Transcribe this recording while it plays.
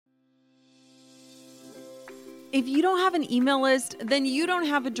If you don't have an email list, then you don't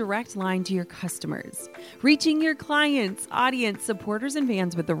have a direct line to your customers. Reaching your clients, audience, supporters, and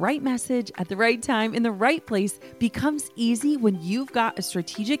fans with the right message at the right time in the right place becomes easy when you've got a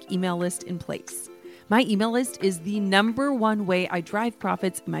strategic email list in place. My email list is the number one way I drive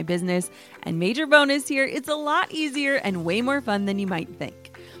profits in my business, and major bonus here, it's a lot easier and way more fun than you might think.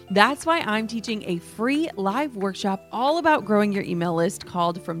 That's why I'm teaching a free live workshop all about growing your email list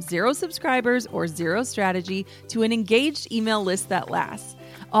called From Zero Subscribers or Zero Strategy to an Engaged Email List That Lasts.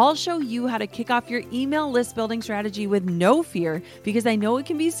 I'll show you how to kick off your email list building strategy with no fear, because I know it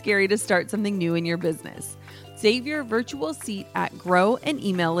can be scary to start something new in your business. Save your virtual seat at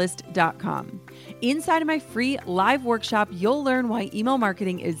growanemaillist.com. Inside of my free live workshop, you'll learn why email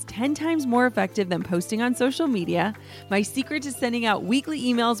marketing is 10 times more effective than posting on social media, my secret to sending out weekly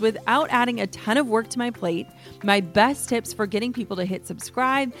emails without adding a ton of work to my plate, my best tips for getting people to hit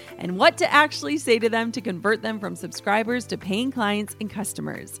subscribe, and what to actually say to them to convert them from subscribers to paying clients and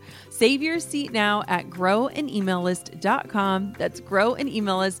customers. Save your seat now at growanemaillist.com. That's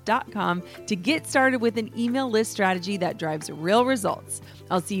growanemaillist.com to get started with an email list strategy that drives real results.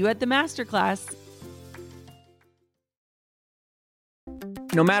 I'll see you at the masterclass.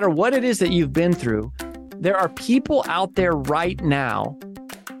 No matter what it is that you've been through, there are people out there right now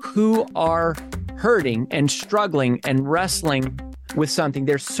who are hurting and struggling and wrestling with something.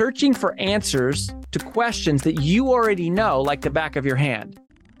 They're searching for answers to questions that you already know like the back of your hand.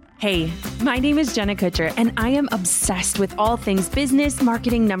 Hey, my name is Jenna Kutcher, and I am obsessed with all things business,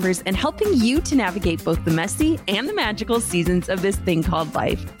 marketing, numbers, and helping you to navigate both the messy and the magical seasons of this thing called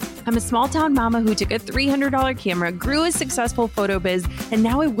life. I'm a small town mama who took a $300 camera, grew a successful photo biz, and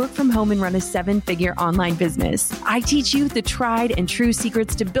now I work from home and run a 7-figure online business. I teach you the tried and true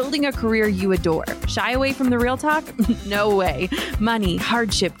secrets to building a career you adore. Shy away from the real talk? No way. Money,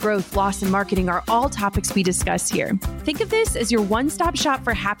 hardship, growth, loss, and marketing are all topics we discuss here. Think of this as your one-stop shop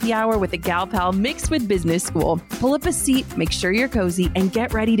for happy hour with a gal pal mixed with business school. Pull up a seat, make sure you're cozy, and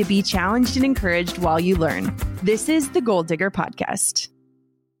get ready to be challenged and encouraged while you learn. This is the Goal Digger Podcast.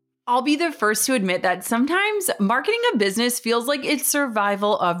 I'll be the first to admit that sometimes marketing a business feels like it's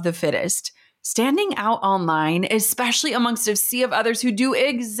survival of the fittest. Standing out online, especially amongst a sea of others who do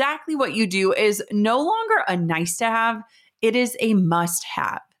exactly what you do, is no longer a nice to have, it is a must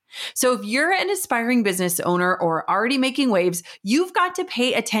have. So if you're an aspiring business owner or already making waves, you've got to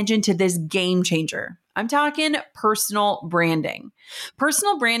pay attention to this game changer. I'm talking personal branding.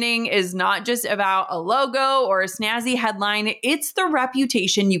 Personal branding is not just about a logo or a snazzy headline. It's the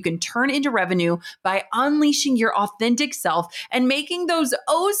reputation you can turn into revenue by unleashing your authentic self and making those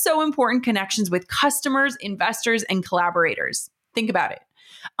oh so important connections with customers, investors, and collaborators. Think about it.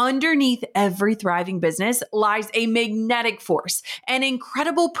 Underneath every thriving business lies a magnetic force, an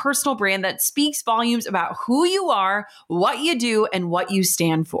incredible personal brand that speaks volumes about who you are, what you do, and what you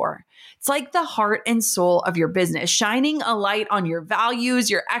stand for. It's like the heart and soul of your business, shining a light on your values,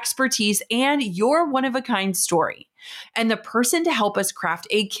 your expertise, and your one-of-a-kind story. And the person to help us craft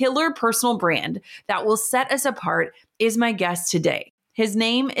a killer personal brand that will set us apart is my guest today. His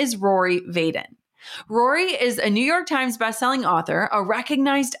name is Rory Vaden. Rory is a New York Times bestselling author, a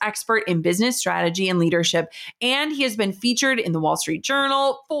recognized expert in business strategy and leadership, and he has been featured in the Wall Street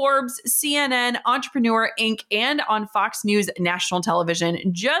Journal, Forbes, CNN, Entrepreneur Inc., and on Fox News National Television,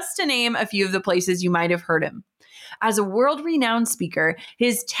 just to name a few of the places you might have heard him. As a world-renowned speaker,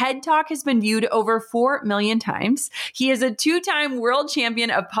 his TED Talk has been viewed over 4 million times. He is a 2-time world champion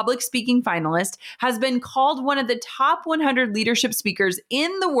of public speaking finalist, has been called one of the top 100 leadership speakers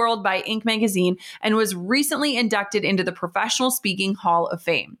in the world by Inc. magazine, and was recently inducted into the Professional Speaking Hall of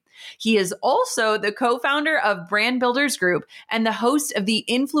Fame. He is also the co-founder of Brand Builders Group and the host of the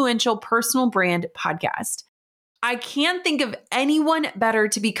influential Personal Brand podcast. I can't think of anyone better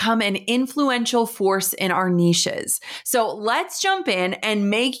to become an influential force in our niches. So let's jump in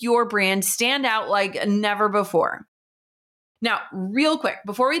and make your brand stand out like never before. Now, real quick,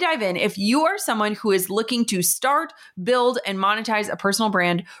 before we dive in, if you are someone who is looking to start, build, and monetize a personal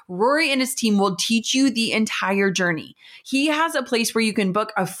brand, Rory and his team will teach you the entire journey. He has a place where you can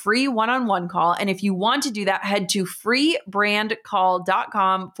book a free one-on-one call. And if you want to do that, head to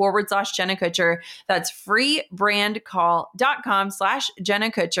freebrandcall.com/Jenna Kutcher. That's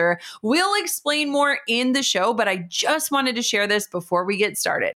freebrandcall.com/Jenna Kutcher. We'll explain more in the show, but I just wanted to share this before we get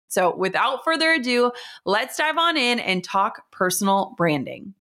started. So without further ado, let's dive on in and talk personal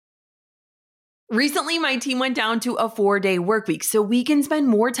branding. Recently, my team went down to a 4-day work week so we can spend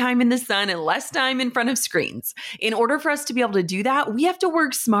more time in the sun and less time in front of screens. In order for us to be able to do that, we have to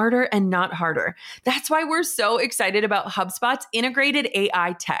work smarter and not harder. That's why we're so excited about HubSpot's integrated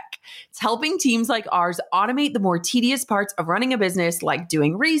AI tech. It's helping teams like ours automate the more tedious parts of running a business, like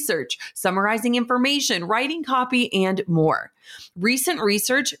doing research, summarizing information, writing copy, and more. Recent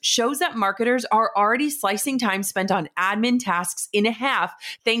research shows that marketers are already slicing time spent on admin tasks in half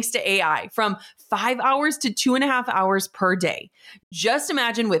thanks to AI, from 5 hours to 2.5 hours per day. Just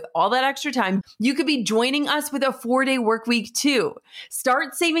imagine, with all that extra time, you could be joining us with a 4-day work week too.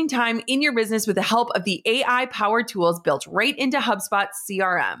 Start saving time in your business with the help of the AI-powered tools built right into HubSpot's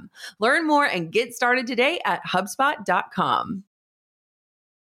CRM. Learn more and get started today at HubSpot.com.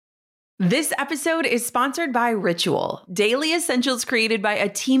 This episode is sponsored by Ritual, daily essentials created by a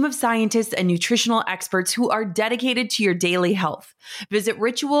team of scientists and nutritional experts who are dedicated to your daily health. Visit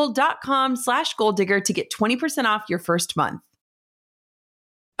ritual.com/goaldigger to get 20% off your first month.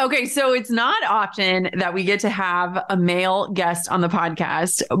 Okay, so it's not often that we get to have a male guest on the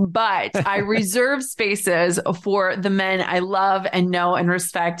podcast, but I reserve spaces for the men I love and know and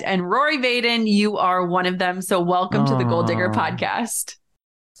respect. And Rory Vaden, you are one of them. So welcome to the Goal Digger podcast.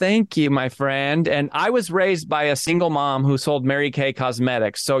 Thank you, my friend. And I was raised by a single mom who sold Mary Kay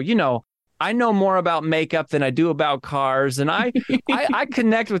Cosmetics. So, I know more about makeup than I do about cars. And I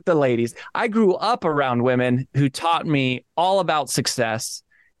connect with the ladies. I grew up around women who taught me all about success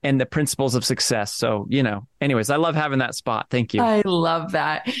and the principles of success. So, anyways, I love having that spot. Thank you. I love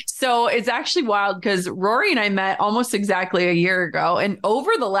that. So it's actually wild because Rory and I met almost exactly a year ago. And over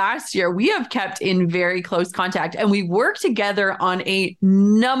the last year, we have kept in very close contact, and we worked together on a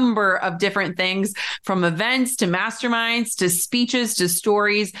number of different things, from events to masterminds to speeches to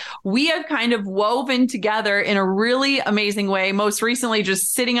stories. We have kind of woven together in a really amazing way. Most recently,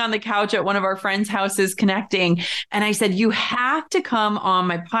 just sitting on the couch at one of our friends' houses connecting. And I said, you have to come on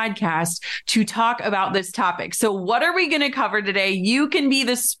my podcast to talk about this topic. So what are we going to cover today? You can be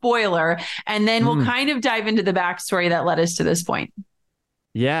the spoiler, and then we'll kind of dive into the backstory that led us to this point.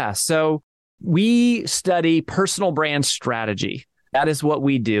 Yeah. So we study personal brand strategy. That is what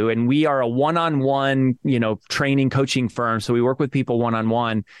we do. And we are a one-on-one, training, coaching firm. So we work with people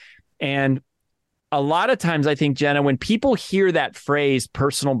one-on-one. And a lot of times, I think, Jenna, when people hear that phrase,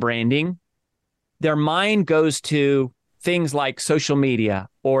 personal branding, their mind goes to things like social media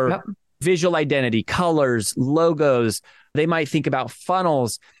or visual identity, colors, logos. They might think about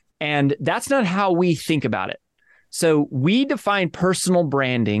funnels, and that's not how we think about it. So we define personal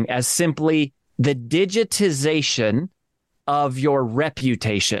branding as simply the digitization of your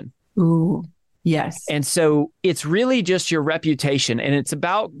reputation. Ooh, yes. And so it's really just your reputation, and it's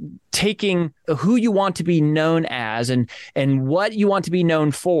about taking who you want to be known as and what you want to be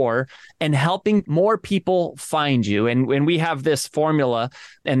known for, and helping more people find you. And we have this formula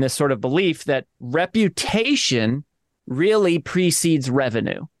and this sort of belief that reputation really precedes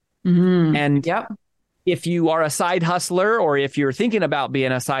revenue. Mm-hmm. And if you are a side hustler, or if you're thinking about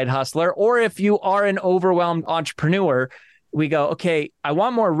being a side hustler, or if you are an overwhelmed entrepreneur, we go, okay, I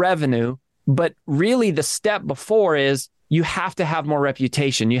want more revenue. But really the step before is you have to have more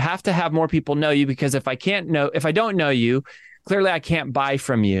reputation. You have to have more people know you, because if I don't know you, clearly I can't buy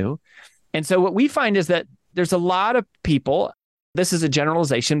from you. And so what we find is that there's a lot of people, this is a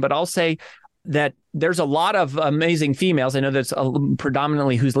generalization, but I'll say that there's a lot of amazing females. I know that's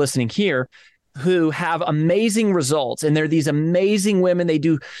predominantly who's listening here, who have amazing results. And they're these amazing women. They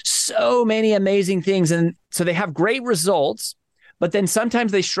do so many amazing things. And so they have great results, but then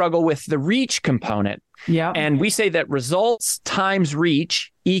sometimes they struggle with the reach component. Yeah. And we say that results times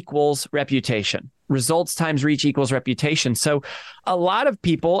reach equals reputation. Results times reach equals reputation. So a lot of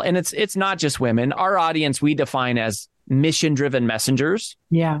people, and it's not just women, our audience we define as mission-driven messengers.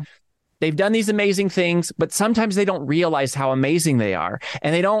 Yeah. They've done these amazing things, but sometimes they don't realize how amazing they are.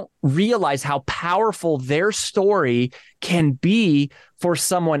 And they don't realize how powerful their story can be for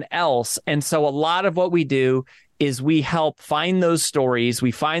someone else. And so a lot of what we do is we help find those stories, we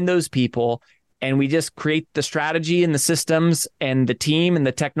find those people, and we just create the strategy and the systems and the team and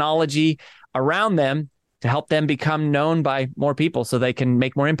the technology around them to help them become known by more people so they can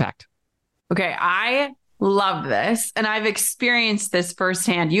make more impact. Okay, I love this. And I've experienced this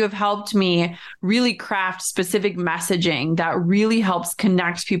firsthand. You have helped me really craft specific messaging that really helps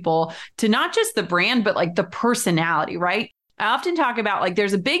connect people to not just the brand, but like the personality, right? I often talk about, like,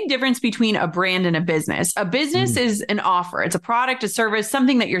 there's a big difference between a brand and a business. A business is an offer. It's a product, a service,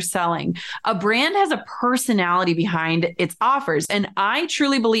 something that you're selling. A brand has a personality behind its offers. And I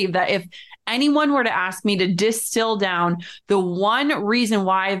truly believe that if anyone were to ask me to distill down the one reason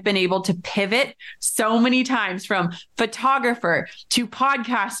why I've been able to pivot so many times from photographer to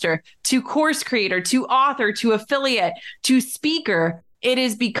podcaster to course creator to author to affiliate to speaker, it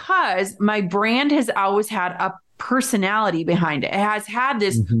is because my brand has always had a personality behind it. It has had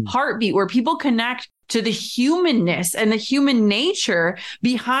this heartbeat where people connect to the humanness and the human nature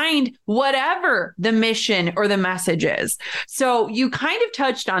behind whatever the mission or the message is. So you kind of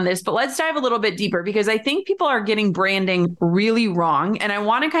touched on this, but let's dive a little bit deeper because I think people are getting branding really wrong. And I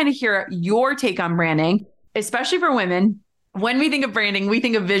want to kind of hear your take on branding, especially for women. When we think of branding, we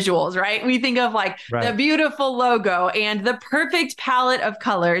think of visuals, right? We think of like the beautiful logo and the perfect palette of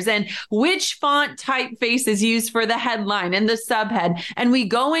colors and which font typeface is used for the headline and the subhead. And we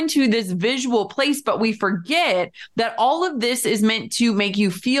go into this visual place, but we forget that all of this is meant to make you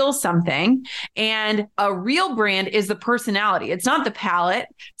feel something. And a real brand is the personality. It's not the palette.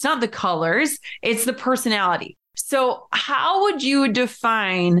 It's not the colors. It's the personality. So how would you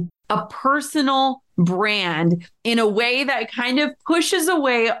define a personal brand in a way that kind of pushes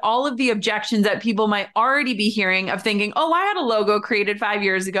away all of the objections that people might already be hearing of thinking, oh, I had a logo created 5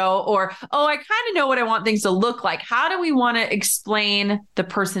 years ago, or, oh, I kind of know what I want things to look like. How do we want to explain the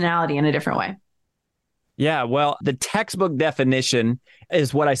personality in a different way? Yeah, well, the textbook definition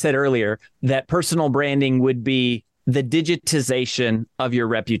is what I said earlier, that personal branding would be the digitization of your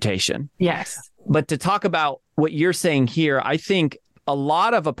reputation. Yes. But to talk about what you're saying here, I think a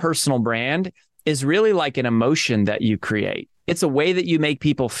lot of a personal brand is really like an emotion that you create. It's a way that you make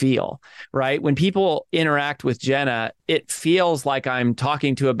people feel, right? When people interact with Jenna, it feels like I'm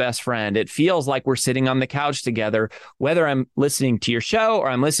talking to a best friend. It feels like we're sitting on the couch together, whether I'm listening to your show or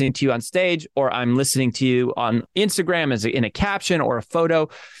I'm listening to you on stage or I'm listening to you on Instagram as in a caption or a photo.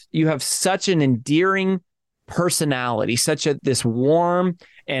 You have such an endearing personality, this warm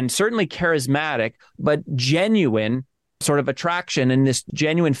and certainly charismatic, but genuine sort of attraction and this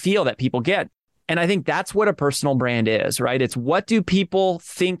genuine feel that people get. And I think that's what a personal brand is, right? It's what do people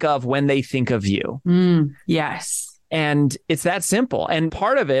think of when they think of you? Yes. And it's that simple. And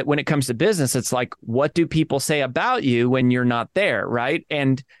part of it, when it comes to business, it's like, what do people say about you when you're not there, right?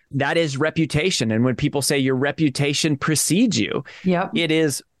 And that is reputation. And when people say your reputation precedes you, it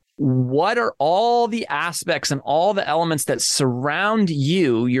is what are all the aspects and all the elements that surround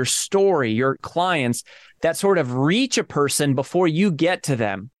you, your story, your clients, that sort of reach a person before you get to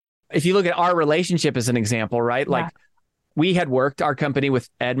them. If you look at our relationship as an example, right? Like we had worked our company with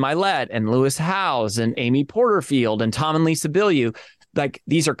Ed Milet and Lewis Howes and Amy Porterfield and Tom and Lisa Bilyeu. Like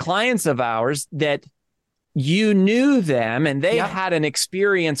these are clients of ours that you knew them and they had an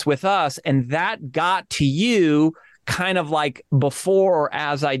experience with us and that got to you kind of like before or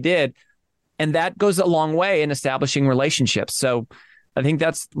as I did. And that goes a long way in establishing relationships. So I think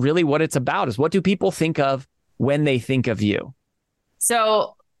that's really what it's about is what do people think of when they think of you?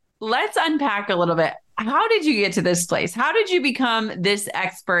 So let's unpack a little bit. How did you get to this place? How did you become this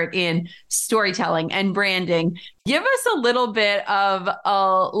expert in storytelling and branding? Give us a little bit of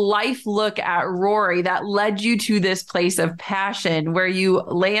a life look at Rory that led you to this place of passion where you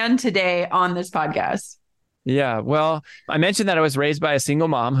land today on this podcast. Yeah, well, I mentioned that I was raised by a single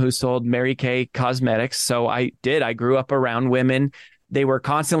mom who sold Mary Kay cosmetics. So I grew up around women. They were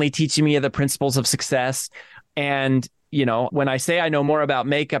constantly teaching me the principles of success. And, you know, when I say I know more about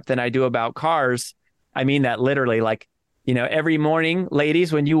makeup than I do about cars, I mean that literally. Like, you know, every morning,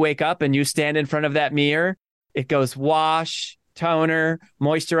 ladies, when you wake up and you stand in front of that mirror, it goes wash, toner,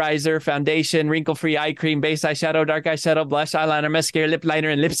 moisturizer, foundation, wrinkle-free eye cream, base eyeshadow, dark eyeshadow, blush, eyeliner, mascara, lip liner,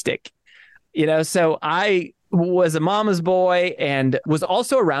 and lipstick. You know, so I was a mama's boy and was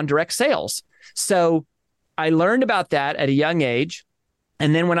also around direct sales. So I learned about that at a young age.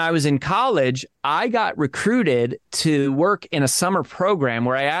 And then when I was in college, I got recruited to work in a summer program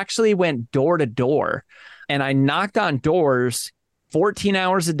where I actually went door to door and I knocked on doors 14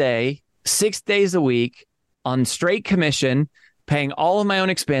 hours a day, 6 days a week on straight commission, paying all of my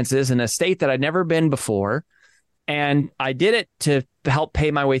own expenses in a state that I'd never been before. And I did it to help pay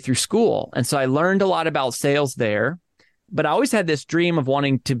my way through school. And so I learned a lot about sales there, but I always had this dream of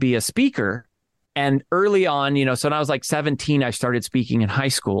wanting to be a speaker. And early on, you know, so when I was like 17, I started speaking in high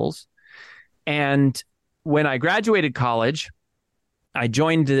schools. And when I graduated college, I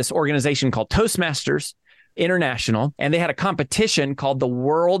joined this organization called Toastmasters International, and they had a competition called the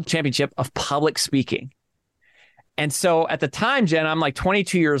World Championship of Public Speaking. And so at the time, Jen, I'm like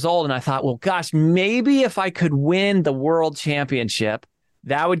 22 years old. And I thought, well, gosh, maybe if I could win the world championship,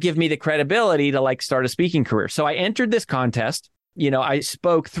 that would give me the credibility to like start a speaking career. So I entered this contest. You know, I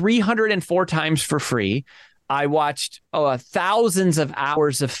spoke 304 times for free. I watched thousands of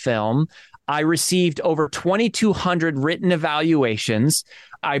hours of film. I received over 2,200 written evaluations.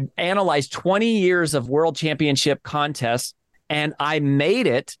 I analyzed 20 years of world championship contests, and I made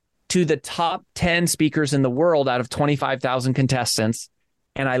it to the top 10 speakers in the world out of 25,000 contestants,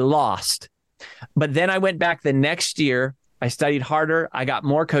 and I lost. But then I went back the next year. I studied harder. I got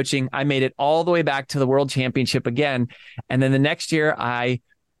more coaching. I made it all the way back to the world championship again. And then the next year I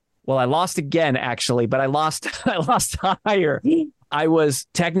lost again, actually, but I lost higher. I was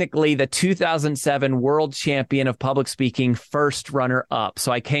technically the 2007 world champion of public speaking, first runner up.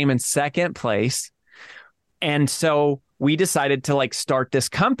 So I came in second place. And so we decided to start this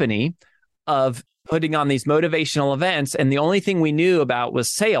company of putting on these motivational events. And the only thing we knew about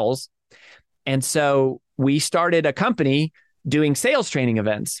was sales. And so we started a company doing sales training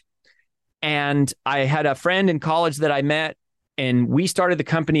events. And I had a friend in college that I met, and we started the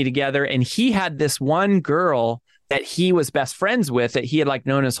company together. And he had this one girl that he was best friends with that he had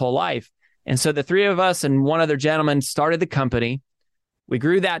known his whole life. And so the three of us and one other gentleman started the company. We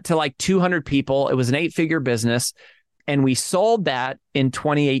grew that to 200 people. It was an 8-figure business. And we sold that in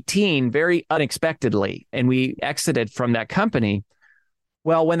 2018 very unexpectedly. And we exited from that company.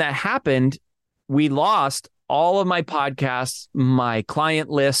 Well, when that happened, we lost all of my podcasts, my client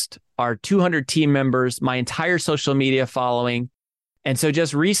list, our 200 team members, my entire social media following. And so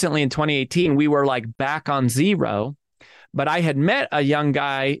just recently in 2018, we were back on zero. But I had met a young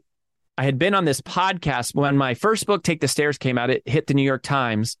guy. I had been on this podcast when my first book, Take the Stairs, came out. It hit the New York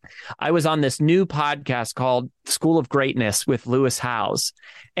Times. I was on this new podcast called School of Greatness with Lewis Howes.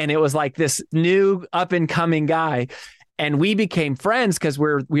 And it was this new up and coming guy. And we became friends because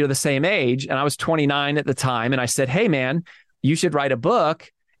we were the same age. And I was 29 at the time. And I said, hey, man, you should write a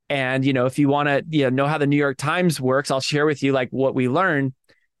book. And, if you want to know how the New York Times works, I'll share with you what we learned.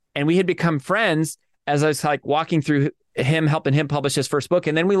 And we had become friends as I was walking through him, helping him publish his first book.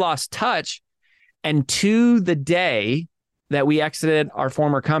 And then we lost touch. And to the day that we exited our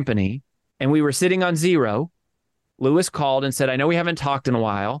former company and we were sitting on zero, Lewis called and said, I know we haven't talked in a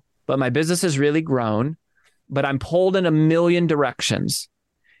while, but my business has really grown, but I'm pulled in a million directions.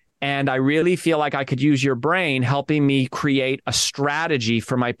 And I really feel like I could use your brain helping me create a strategy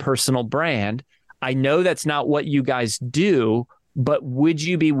for my personal brand. I know that's not what you guys do, but would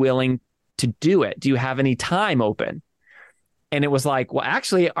you be willing to do it? Do you have any time open? And it was well,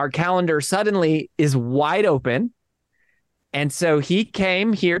 actually, our calendar suddenly is wide open. And so he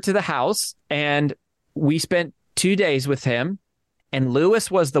came here to the house and we spent 2 days with him. And Lewis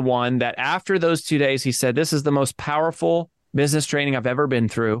was the one that after those 2 days, he said, this is the most powerful business training I've ever been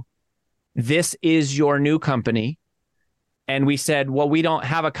through. This is your new company. And we said, well, we don't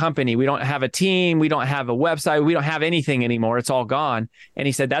have a company. We don't have a team. We don't have a website. We don't have anything anymore. It's all gone. And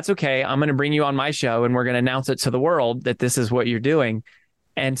he said, that's okay. I'm going to bring you on my show and we're going to announce it to the world that this is what you're doing.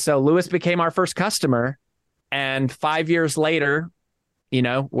 And so Lewis became our first customer. And 5 years later,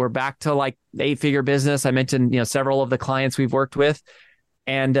 we're back to 8-figure business. I mentioned, several of the clients we've worked with.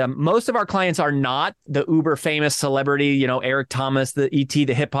 And most of our clients are not the uber famous celebrity, Eric Thomas, the E.T.,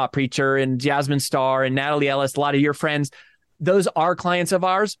 the hip hop preacher, and Jasmine Star and Natalie Ellis, a lot of your friends. Those are clients of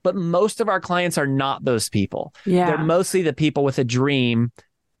ours, but most of our clients are not those people. Yeah. They're mostly the people with a dream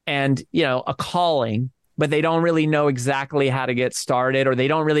and, a calling, but they don't really know exactly how to get started, or they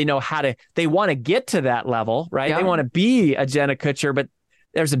don't really know they want to get to that level, right? Yeah. They want to be a Jenna Kutcher, but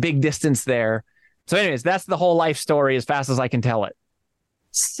there's a big distance there. So anyways, that's the whole life story as fast as I can tell it.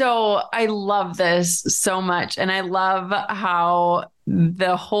 So I love this so much. And I love how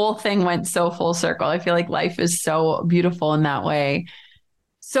the whole thing went so full circle. I feel like life is so beautiful in that way.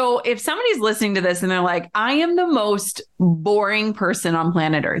 So if somebody's listening to this and they're like, I am the most boring person on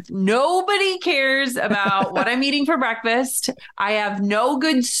planet Earth. Nobody cares about what I'm eating for breakfast. I have no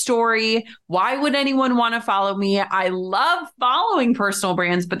good story. Why would anyone want to follow me? I love following personal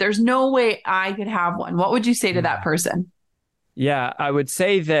brands, but there's no way I could have one. What would you say to that person? Yeah, I would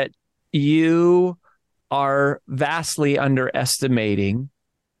say that you are vastly underestimating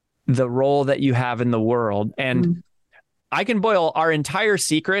the role that you have in the world. And I can boil our entire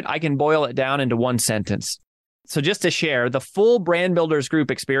secret. I can boil it down into one sentence. So just to share, the full Brand Builders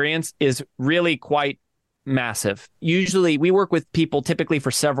Group experience is really quite massive. Usually we work with people typically for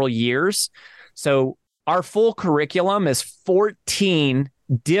several years. So our full curriculum is 14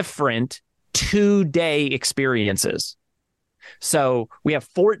 different 2-day experiences. So we have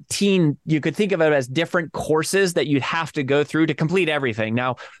 14, you could think of it as different courses that you'd have to go through to complete everything.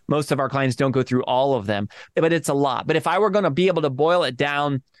 Now, most of our clients don't go through all of them, but it's a lot. But if I were going to be able to boil it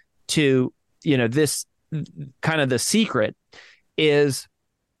down to, this kind of the secret is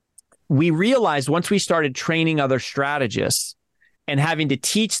we realized once we started training other strategists and having to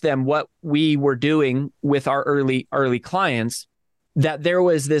teach them what we were doing with our early clients, that there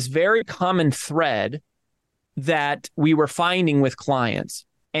was this very common thread that we were finding with clients.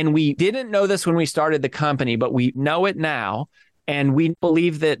 And we didn't know this when we started the company, but we know it now. And we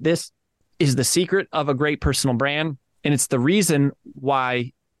believe that this is the secret of a great personal brand. And it's the reason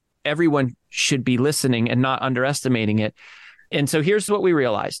why everyone should be listening and not underestimating it. And so here's what we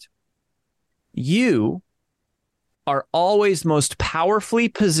realized. You are always most powerfully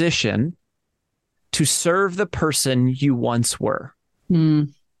positioned to serve the person you once were.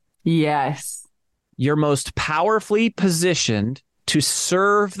 Yes. You're most powerfully positioned to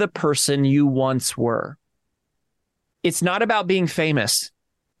serve the person you once were. It's not about being famous.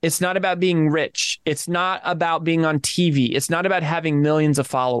 It's not about being rich. It's not about being on TV. It's not about having millions of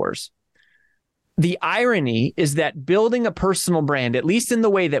followers. The irony is that building a personal brand, at least in the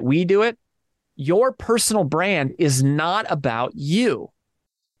way that we do it, your personal brand is not about you.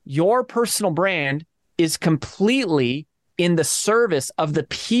 Your personal brand is completely in the service of the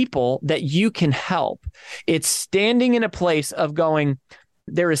people that you can help. It's standing in a place of going,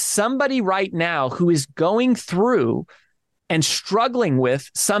 there is somebody right now who is going through and struggling with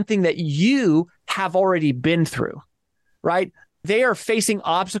something that you have already been through, right? They are facing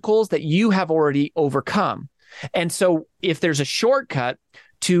obstacles that you have already overcome. And so if there's a shortcut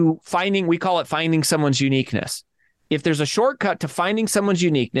to finding, we call it finding someone's uniqueness. If there's a shortcut to finding someone's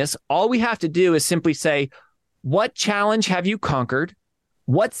uniqueness, all we have to do is simply say, what challenge have you conquered?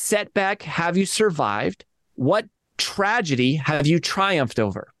 What setback have you survived? What tragedy have you triumphed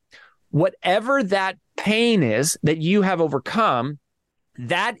over? Whatever that pain is that you have overcome,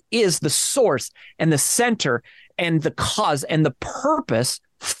 that is the source and the center and the cause and the purpose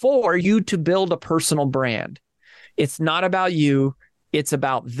for you to build a personal brand. It's not about you, it's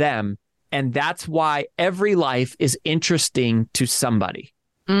about them. And that's why every life is interesting to somebody.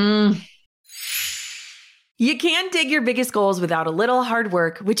 You can't dig your biggest goals without a little hard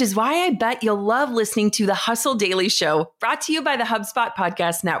work, which is why I bet you'll love listening to The Hustle Daily Show, brought to you by the HubSpot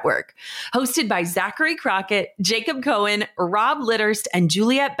Podcast Network. Hosted by Zachary Crockett, Jacob Cohen, Rob Litterst, and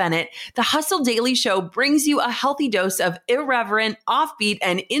Juliet Bennett, The Hustle Daily Show brings you a healthy dose of irreverent, offbeat,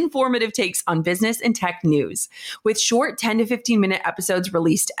 and informative takes on business and tech news. With short 10 to 15-minute episodes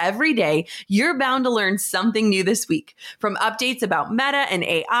released every day, you're bound to learn something new this week. From updates about Meta and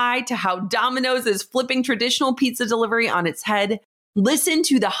AI to how Domino's is flipping traditional pizza delivery on its head. Listen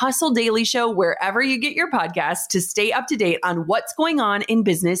to The Hustle Daily Show wherever you get your podcasts to stay up to date on what's going on in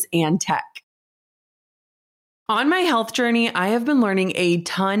business and tech. On my health journey, I have been learning a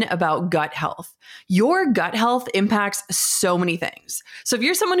ton about gut health. Your gut health impacts so many things. So if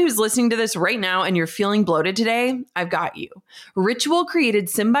you're someone who's listening to this right now and you're feeling bloated today, I've got you. Ritual created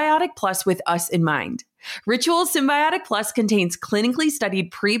Symbiotic Plus with us in mind. Ritual Symbiotic Plus contains clinically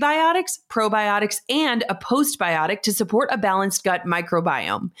studied prebiotics, probiotics, and a postbiotic to support a balanced gut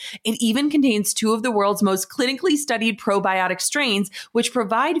microbiome. It even contains 2 of the world's most clinically studied probiotic strains, which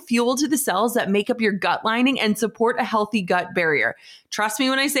provide fuel to the cells that make up your gut lining and support a healthy gut barrier. Trust me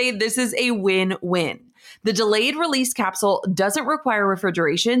when I say this is a win-win. The delayed release capsule doesn't require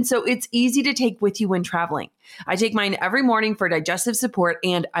refrigeration, so it's easy to take with you when traveling. I take mine every morning for digestive support,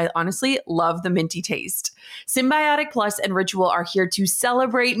 and I honestly love the minty taste. Symbiotic Plus and Ritual are here to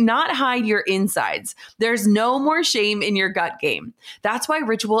celebrate, not hide your insides. There's no more shame in your gut game. That's why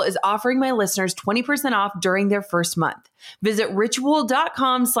Ritual is offering my listeners 20% off during their first month. Visit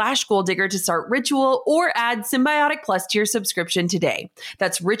ritual.com/goaldigger to start Ritual or add Symbiotic Plus to your subscription today.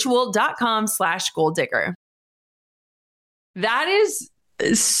 That's ritual.com/goaldigger. That is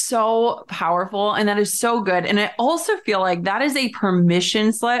so powerful and that is so good. And I also feel like that is a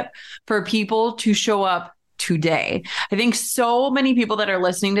permission slip for people to show up today. I think so many people that are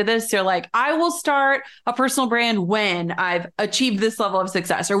listening to this, they're like, I will start a personal brand when I've achieved this level of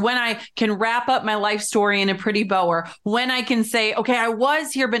success, or when I can wrap up my life story in a pretty bow, or when I can say, okay, I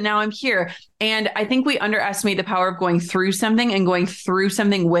was here, but now I'm here. And I think we underestimate the power of going through something and going through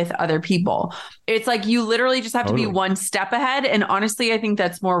something with other people. It's like you literally just have to be one step ahead. And honestly, I think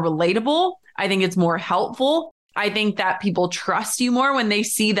that's more relatable. I think it's more helpful. I think that people trust you more when they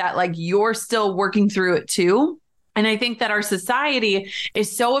see that like you're still working through it too. And I think that our society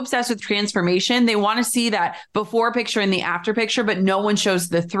is so obsessed with transformation. They want to see that before picture and the after picture, but no one shows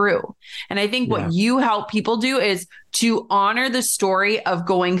the through. And I think what you help people do is to honor the story of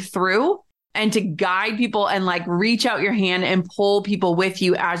going through and to guide people and like reach out your hand and pull people with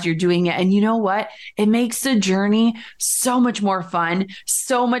you as you're doing it. And you know what? It makes the journey so much more fun,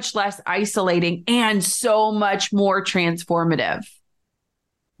 so much less isolating, and so much more transformative.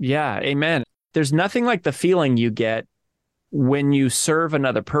 Yeah, amen. There's nothing like the feeling you get when you serve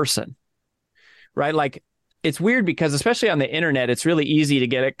another person, right? Like, it's weird because especially on the internet, it's really easy to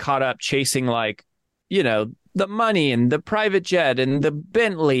get it caught up chasing like, the money and the private jet and the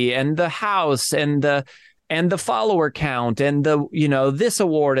Bentley and the house and the follower count and this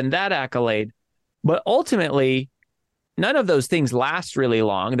award and that accolade. But ultimately, none of those things last really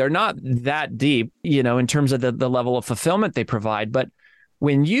long. They're not that deep, in terms of the level of fulfillment they provide. But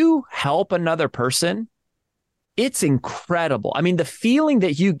when you help another person, it's incredible. I mean, the feeling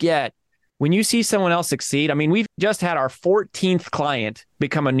that you get when you see someone else succeed. I mean, we've just had our 14th client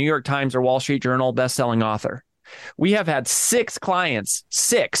become a New York Times or Wall Street Journal bestselling author. We have had 6 clients,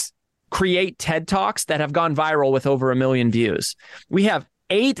 create TED Talks that have gone viral with over 1 million views. We have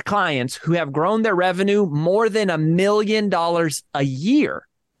 8 clients who have grown their revenue more than $1 million a year.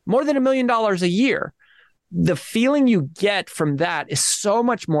 More than $1 million a year. The feeling you get from that is so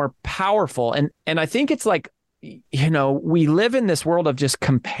much more powerful. And I think it's like, we live in this world of just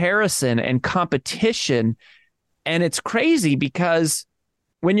comparison and competition. And it's crazy because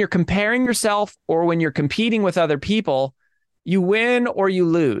when you're comparing yourself or when you're competing with other people, you win or you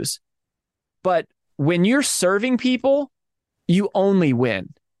lose. But when you're serving people, you only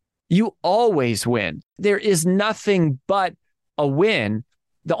win. You always win. There is nothing but a win.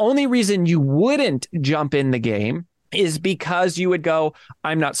 The only reason you wouldn't jump in the game is because you would go,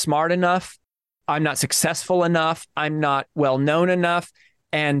 I'm not smart enough. I'm not successful enough. I'm not well known enough.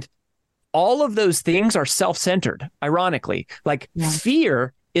 And all of those things are self-centered, ironically. Like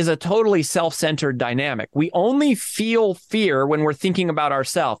fear is a totally self-centered dynamic. We only feel fear when we're thinking about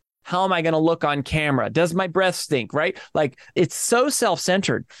ourselves. How am I going to look on camera? Does my breath stink, right? Like, it's so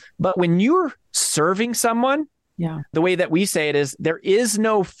self-centered. But when you're serving someone, the way that we say it is, there is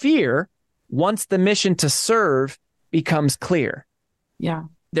no fear once the mission to serve becomes clear. Yeah.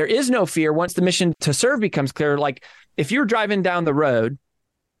 There is no fear once the mission to serve becomes clear. Like, if you're driving down the road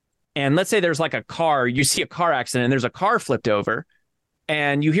and let's say there's like a car, you see a car accident and there's a car flipped over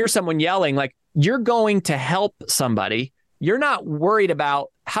and you hear someone yelling, like, you're going to help somebody. You're not worried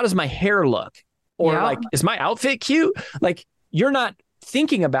about how does my hair look or like, is my outfit cute? Like, you're not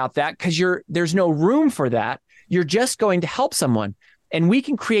thinking about that because there's no room for that. You're just going to help someone. And we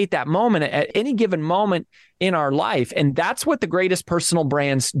can create that moment at any given moment in our life. And that's what the greatest personal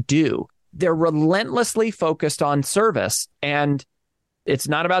brands do. They're relentlessly focused on service. And it's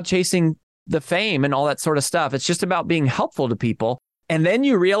not about chasing the fame and all that sort of stuff. It's just about being helpful to people. And then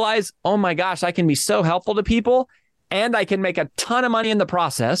you realize, oh my gosh, I can be so helpful to people and I can make a ton of money in the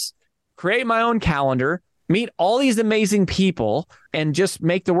process, create my own calendar, meet all these amazing people, and just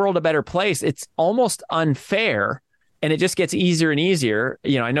make the world a better place. It's almost unfair. And it just gets easier and easier.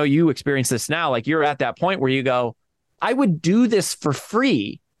 I know you experience this now. Like, you're at that point where you go, I would do this for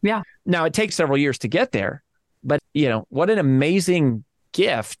free. Yeah. Now, it takes several years to get there. But, what an amazing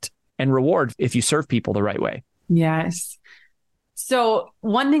gift and reward if you serve people the right way. Yes. So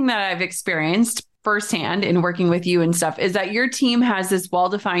one thing that I've experienced firsthand in working with you and stuff is that your team has this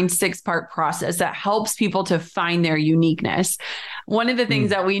well-defined 6-part process that helps people to find their uniqueness. One of the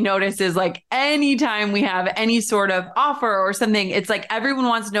things that we notice is like anytime we have any sort of offer or something, it's like everyone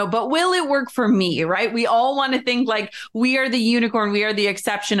wants to know, but will it work for me? Right? We all want to think like we are the unicorn. We are the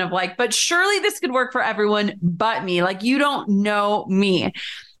exception of like, but surely this could work for everyone but me. Like, you don't know me.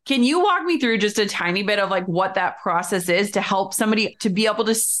 Can you walk me through just a tiny bit of like what that process is to help somebody to be able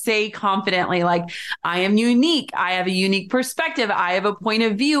to say confidently, like, I am unique. I have a unique perspective. I have a point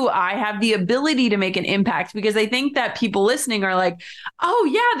of view. I have the ability to make an impact? Because I think that people listening are like, oh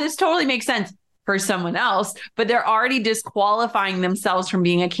yeah, this totally makes sense for someone else, but they're already disqualifying themselves from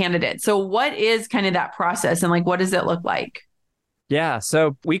being a candidate. So what is kind of that process and like, what does it look like? Yeah.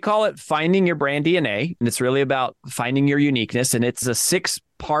 So we call it finding your brand DNA. And it's really about finding your uniqueness. And it's a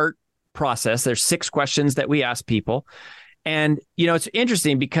 6-part process. There's 6 questions that we ask people. And, it's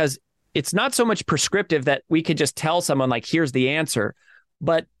interesting because it's not so much prescriptive that we could just tell someone like, here's the answer,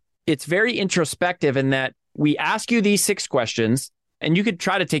 but it's very introspective in that we ask you these 6 questions and you could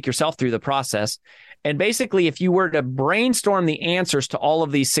try to take yourself through the process. And basically, if you were to brainstorm the answers to all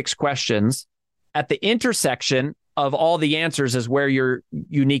of these 6 questions, at the intersection of all the answers is where your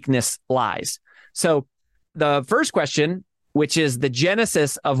uniqueness lies. So the first question, which is the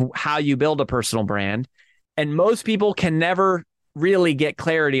genesis of how you build a personal brand, and most people can never really get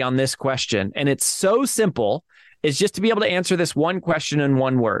clarity on this question. And it's so simple, is just to be able to answer this one question in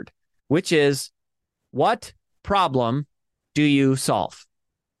one word, which is, what problem do you solve?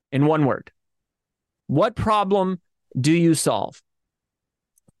 In one word. What problem do you solve?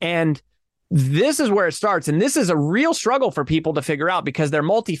 And this is where it starts. And this is a real struggle for people to figure out because they're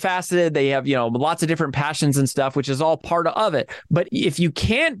multifaceted. They have, lots of different passions and stuff, which is all part of it. But if you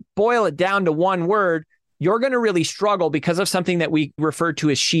can't boil it down to one word, you're going to really struggle because of something that we refer to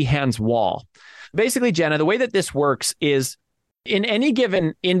as Sheehan's wall. Basically, Jenna, the way that this works is in any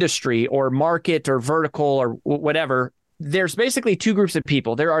given industry or market or vertical or whatever, there's basically two groups of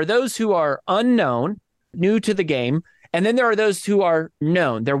people. There are those who are unknown, new to the game, and then there are those who are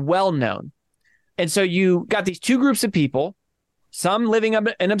known. They're well known. And so you got these two groups of people, some living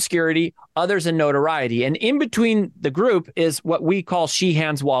in obscurity, others in notoriety. And in between the group is what we call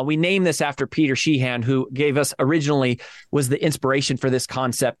Sheehan's wall. We name this after Peter Sheehan, who gave us originally was the inspiration for this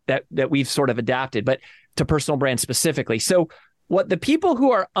concept that we've sort of adapted, but to personal brand specifically. So what the people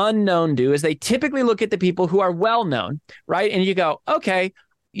who are unknown do is they typically look at the people who are well known, right? And you go, okay,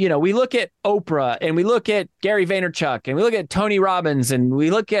 we look at Oprah and we look at Gary Vaynerchuk and we look at Tony Robbins and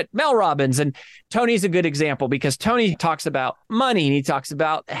we look at Mel Robbins. And Tony's a good example because Tony talks about money and he talks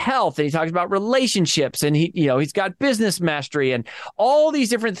about health and he talks about relationships and he's got business mastery and all these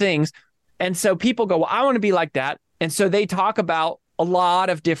different things. And so people go, well, I want to be like that. And so they talk about a lot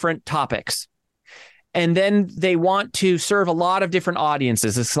of different topics. And then they want to serve a lot of different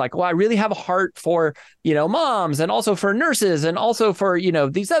audiences. It's like, well, I really have a heart for, moms and also for nurses and also for,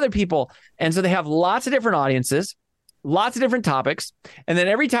 these other people. And so they have lots of different audiences, lots of different topics. And then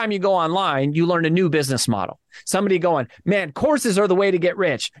every time you go online, you learn a new business model. Somebody going, man, courses are the way to get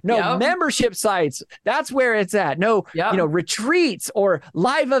rich. No, membership sites. That's where it's at. No, retreats or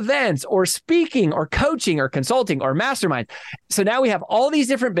live events or speaking or coaching or consulting or mastermind. So now we have all these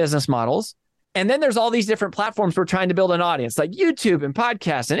different business models. And then there's all these different platforms we're trying to build an audience like YouTube and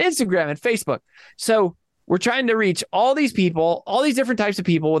podcasts and Instagram and Facebook. So we're trying to reach all these people, all these different types of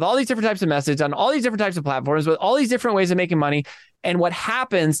people with all these different types of messages on all these different types of platforms with all these different ways of making money. And what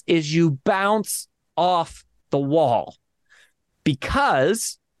happens is you bounce off the wall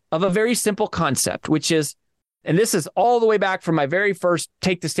because of a very simple concept, which is, and this is all the way back from my very first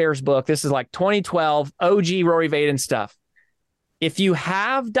Take the Stairs book. This is like 2012 OG Rory Vaden stuff. If you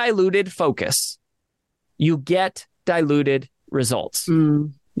have diluted focus, you get diluted results.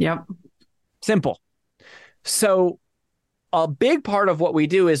 Yep. Simple. So a big part of what we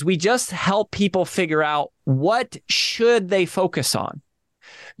do is we just help people figure out what should they focus on.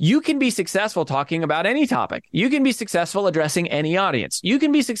 You can be successful talking about any topic. You can be successful addressing any audience. You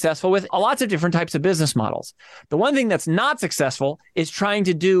can be successful with lots of different types of business models. The one thing that's not successful is trying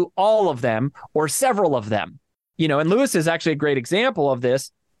to do all of them or several of them. And Lewis is actually a great example of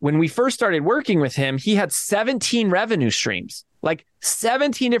this. When we first started working with him, he had 17 revenue streams, like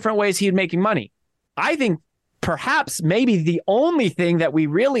 17 different ways he was making money. I think perhaps maybe the only thing that we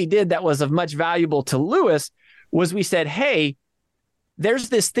really did that was of much valuable to Lewis was we said, hey, there's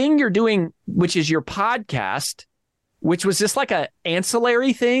this thing you're doing, which is your podcast, which was just like an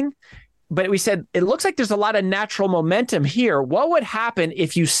ancillary thing. But we said, it looks like there's a lot of natural momentum here. What would happen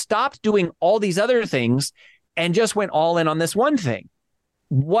if you stopped doing all these other things and just went all in on this one thing?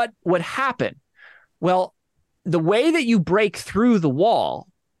 What would happen? Well, the way that you break through the wall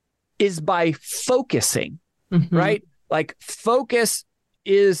is by focusing, right? Like focus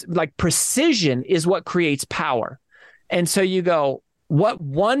is like precision is what creates power. And so you go, what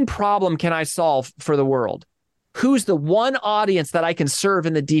one problem can I solve for the world? Who's the one audience that I can serve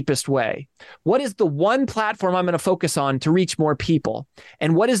in the deepest way? What is the one platform I'm going to focus on to reach more people?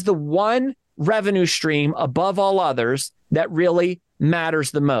 And what is the one revenue stream above all others that really matters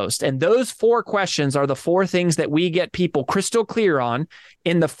the most? And those 4 questions are the 4 things that we get people crystal clear on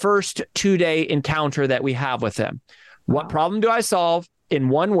in the first 2-day encounter that we have with them. What problem do I solve in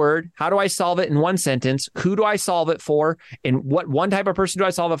one word? How do I solve it in one sentence? Who do I solve it for? And what one type of person do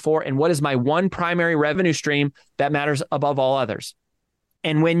I solve it for? And what is my one primary revenue stream that matters above all others?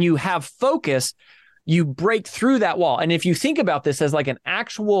 And when you have focus, you break through that wall. And if you think about this as like an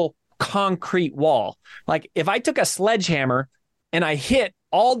actual concrete wall, like if I took a sledgehammer and I hit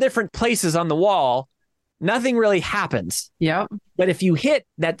all different places on the wall, nothing really happens. Yeah. But if you hit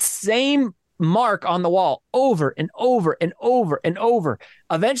that same mark on the wall over and over and over and over,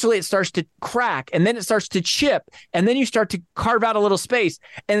 eventually it starts to crack and then it starts to chip and then you start to carve out a little space.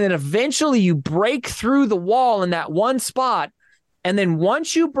 And then eventually you break through the wall in that one spot. And then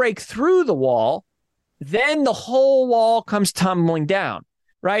once you break through the wall, then the whole wall comes tumbling down.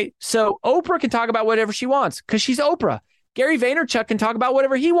 Right? So Oprah can talk about whatever she wants because she's Oprah. Gary Vaynerchuk can talk about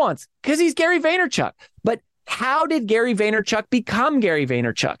whatever he wants because he's Gary Vaynerchuk. But how did Gary Vaynerchuk become Gary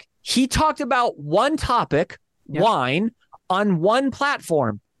Vaynerchuk? He talked about one topic, wine, on one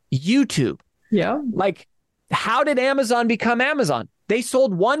platform, YouTube. Yeah. Like, how did Amazon become Amazon? They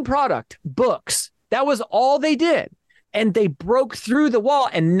sold one product, books. That was all they did. And they broke through the wall,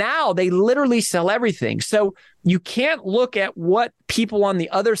 and now they literally sell everything. So you can't look at what people on the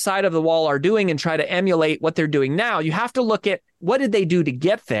other side of the wall are doing and try to emulate what they're doing now. You have to look at what did they do to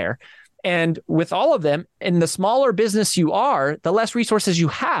get there. And with all of them, and the smaller business you are, the less resources you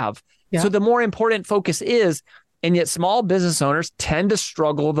have. Yeah. So the more important focus is, and yet small business owners tend to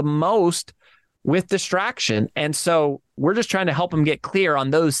struggle the most with distraction. And so we're just trying to help them get clear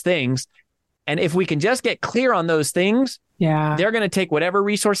on those things. And if we can just get clear on those things, they're going to take whatever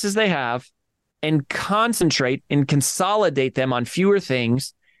resources they have and concentrate and consolidate them on fewer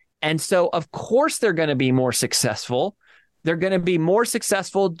things. And so, of course, they're going to be more successful. They're going to be more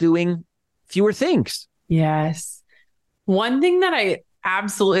successful doing fewer things. Yes. One thing that I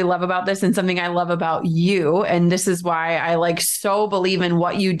absolutely love about this, and something I love about you, and this is why I so believe in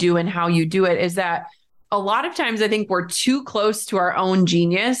what you do and how you do it, is that a lot of times I think we're too close to our own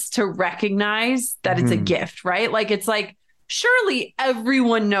genius to recognize that it's a gift, right? It's surely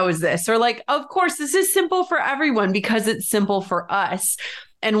everyone knows this, or of course, this is simple for everyone because it's simple for us.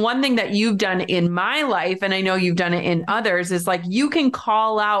 And one thing that you've done in my life, and I know you've done it in others, is you can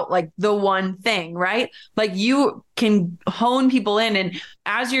call out the one thing, right? You can hone people in. And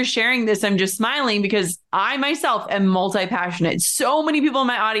as you're sharing this, I'm just smiling because I myself am multi-passionate. So many people in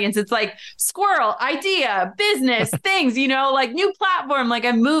my audience, it's squirrel, idea, business, things, new platform,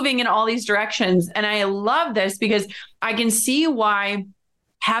 I'm moving in all these directions. And I love this because I can see why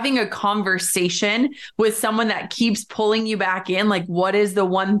having a conversation with someone that keeps pulling you back in, what is the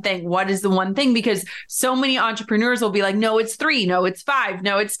one thing? What is the one thing? Because so many entrepreneurs will be no, it's 3, no, it's 5,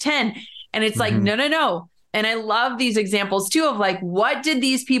 no, it's 10. And it's no. And I love these examples too of what did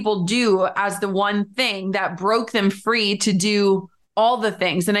these people do as the one thing that broke them free to do all the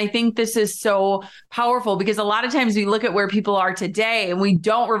things. And I think this is so powerful because a lot of times we look at where people are today and we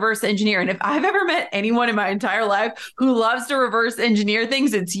don't reverse engineer. And if I've ever met anyone in my entire life who loves to reverse engineer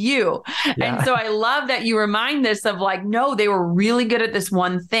things, it's you. Yeah. And so I love that you remind this of no, they were really good at this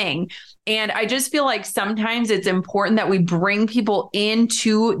one thing. And I just feel sometimes it's important that we bring people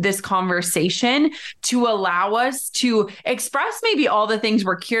into this conversation to allow us to express maybe all the things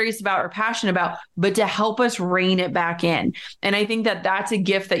we're curious about or passionate about, but to help us rein it back in. And I think that that's a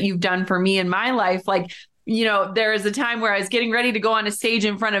gift that you've done for me in my life. There is a time where I was getting ready to go on a stage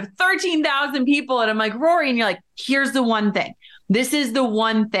in front of 13,000 people. And I'm Rory, and you're here's the one thing. This is the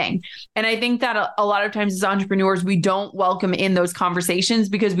one thing. And I think that a lot of times as entrepreneurs, we don't welcome in those conversations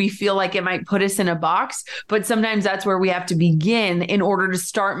because we feel it might put us in a box. But sometimes that's where we have to begin in order to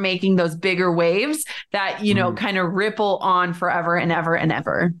start making those bigger waves that, kind of ripple on forever and ever and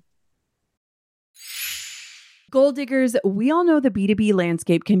ever. Goal diggers, we all know the B2B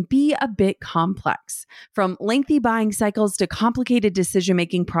landscape can be a bit complex. From lengthy buying cycles to complicated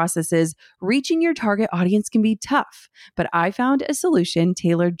decision-making processes, reaching your target audience can be tough. But I found a solution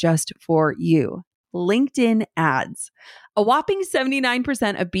tailored just for you: LinkedIn ads. A whopping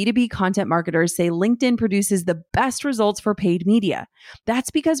 79% of B2B content marketers say LinkedIn produces the best results for paid media.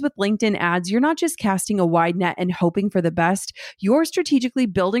 That's because with LinkedIn ads, you're not just casting a wide net and hoping for the best, you're strategically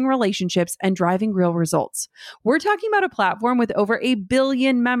building relationships and driving real results. We're talking about a platform with over 1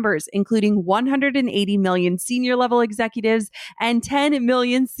 billion members, including 180 million senior level executives and 10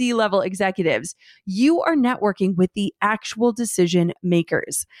 million C-level executives. You are networking with the actual decision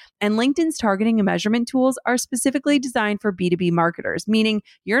makers. And LinkedIn's targeting and measurement tools are specifically designed for B2B marketers, meaning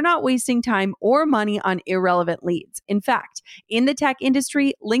you're not wasting time or money on irrelevant leads. In fact, in the tech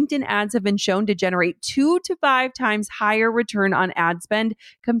industry, LinkedIn ads have been shown to generate 2 to 5 times higher return on ad spend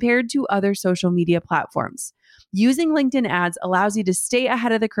compared to other social media platforms. Using LinkedIn ads allows you to stay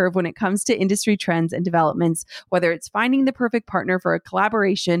ahead of the curve when it comes to industry trends and developments, whether it's finding the perfect partner for a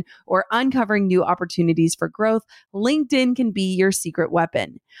collaboration or uncovering new opportunities for growth. LinkedIn can be your secret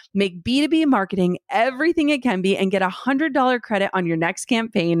weapon. Make B2B marketing everything it can be and get $100 credit on your next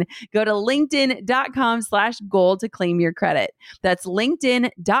campaign. Go to linkedin.com/goal to claim your credit. That's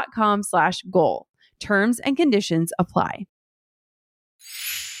linkedin.com/goal. Terms and conditions apply.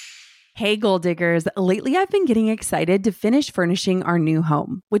 Hey, goal diggers. Lately, I've been getting excited to finish furnishing our new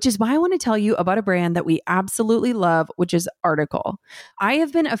home, which is why I want to tell you about a brand that we absolutely love, which is Article. I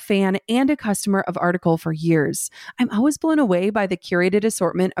have been a fan and a customer of Article for years. I'm always blown away by the curated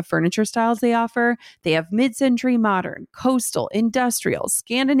assortment of furniture styles they offer. They have mid-century modern, coastal, industrial,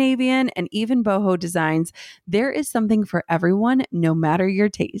 Scandinavian, and even boho designs. There is something for everyone, no matter your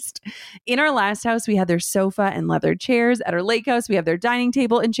taste. In our last house, we had their sofa and leather chairs. At our lake house, we have their dining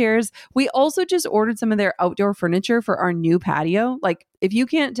table and chairs. We also just ordered some of their outdoor furniture for our new patio. Like, if you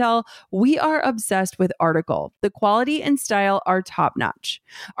can't tell, we are obsessed with Article. The quality and style are top notch.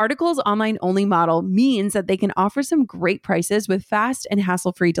 Article's online only model means that they can offer some great prices with fast and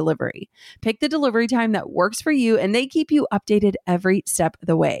hassle-free delivery. Pick the delivery time that works for you, and they keep you updated every step of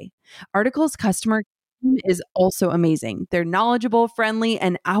the way. Article's customer is also amazing. They're knowledgeable, friendly,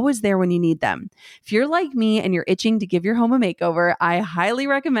 and always there when you need them. If you're like me and you're itching to give your home a makeover, I highly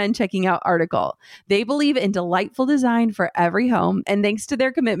recommend checking out Article. They believe in delightful design for every home, and thanks to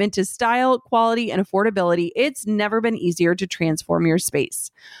their commitment to style, quality, and affordability, it's never been easier to transform your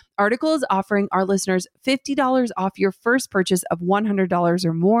space. Article is offering our listeners $50 off your first purchase of $100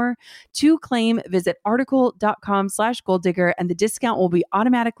 or more. To claim, visit article.com/goaldigger and the discount will be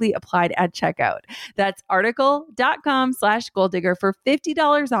automatically applied at checkout. That's article.com/goaldigger for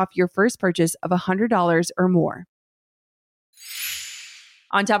 $50 off your first purchase of $100 or more.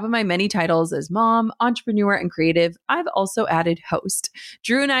 On top of my many titles as mom, entrepreneur, and creative, I've also added host.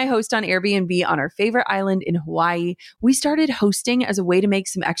 Drew and I host on Airbnb on our favorite island in Hawaii. We started hosting as a way to make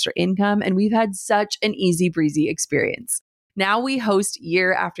some extra income, and we've had such an easy breezy experience. Now we host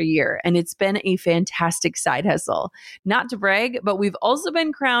year after year, and it's been a fantastic side hustle. Not to brag, but we've also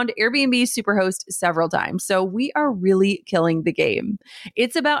been crowned Airbnb Superhost several times, so we are really killing the game.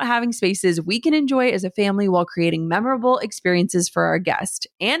 It's about having spaces we can enjoy as a family while creating memorable experiences for our guests,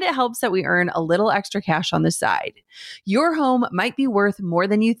 and it helps that we earn a little extra cash on the side. Your home might be worth more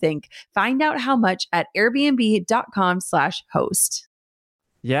than you think. Find out how much at airbnb.com/host.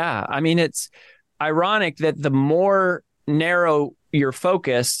 Yeah, I mean, it's ironic that the more narrow your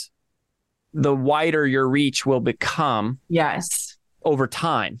focus, the wider your reach will become. Yes. Over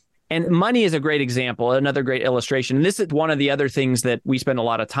time. And money is a great example, another great illustration. And this is one of the other things that we spend a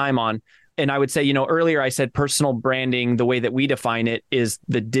lot of time on. And I would say, earlier I said personal branding, the way that we define it is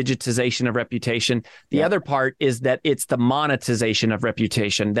the digitization of reputation. The other part is that it's the monetization of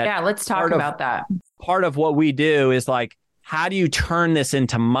reputation. Let's talk about that. Part of what we do is like, how do you turn this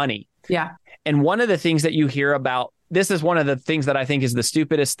into money? Yeah. And one of the things that you hear about, this is one of the things that I think is the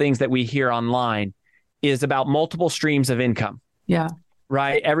stupidest things that we hear online, is about multiple streams of income. Yeah.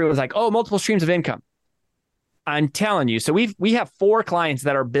 Right? Everyone's like, oh, multiple streams of income. I'm telling you. So we have 4 clients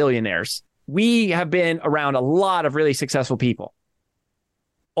that are billionaires. We have been around a lot of really successful people.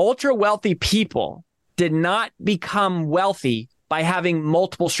 Ultra wealthy people did not become wealthy by having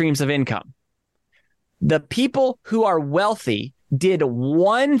multiple streams of income. The people who are wealthy did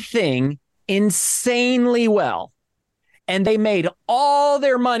one thing insanely well, and they made all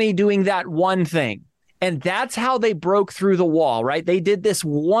their money doing that one thing. And that's how they broke through the wall, right? They did this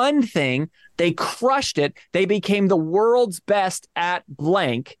one thing. They crushed it. They became the world's best at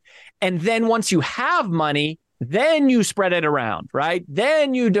blank. And then once you have money, then you spread it around, right?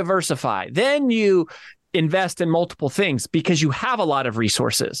 Then you diversify. Then you invest in multiple things because you have a lot of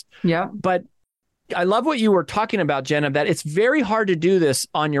resources. Yeah. But I love what you were talking about, Jenna, that it's very hard to do this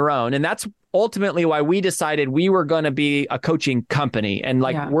on your own. And that's ultimately why we decided we were going to be a coaching company and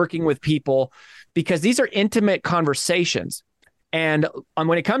working with people, because these are intimate conversations. And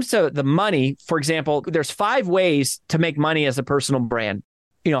when it comes to the money, for example, there's 5 ways to make money as a personal brand.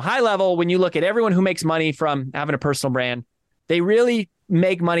 High level, when you look at everyone who makes money from having a personal brand, they really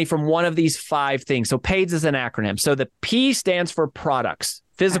make money from one of these 5 things. So PAIDS is an acronym. So the P stands for products,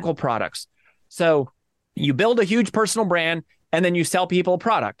 physical products. So you build a huge personal brand and then you sell people a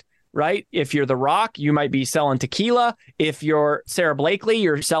product, right? If you're The Rock, you might be selling tequila. If you're Sarah Blakely,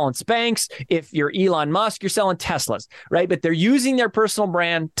 you're selling Spanx. If you're Elon Musk, you're selling Teslas, right? But they're using their personal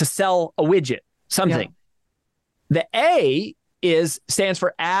brand to sell a widget, something. Yeah. The A stands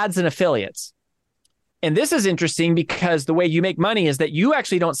for ads and affiliates. And this is interesting because the way you make money is that you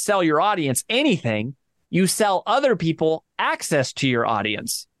actually don't sell your audience anything. You sell other people access to your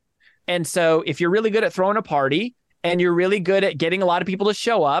audience. And so if you're really good at throwing a party and you're really good at getting a lot of people to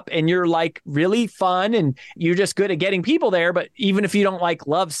show up and you're like really fun and you're just good at getting people there, but even if you don't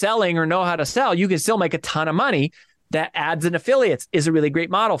love selling or know how to sell, you can still make a ton of money. That ads and affiliates is a really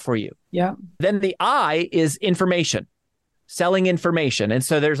great model for you. Yeah. Then the I is information, selling information. And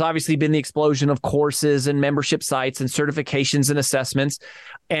so there's obviously been the explosion of courses and membership sites and certifications and assessments.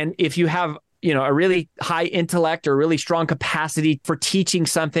 And if you have a really high intellect or really strong capacity for teaching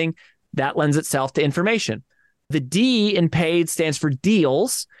something, that lends itself to information. The D in PAID stands for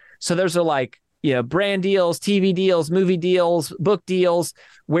deals. So those are brand deals, TV deals, movie deals, book deals,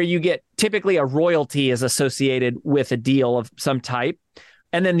 where you get typically a royalty is associated with a deal of some type.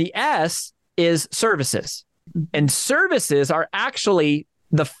 And then the S is services. And services are actually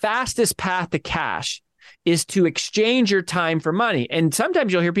the fastest path to cash. is to exchange your time for money. And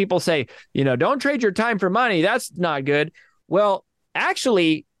sometimes you'll hear people say, don't trade your time for money. That's not good. Well,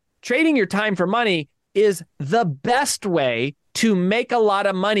 actually, trading your time for money is the best way to make a lot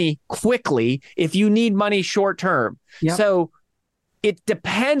of money quickly if you need money short term. Yep. So it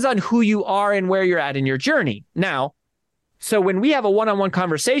depends on who you are and where you're at in your journey. Now, so when we have a one-on-one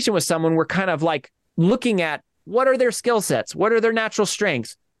conversation with someone, we're kind of like looking at what are their skill sets? What are their natural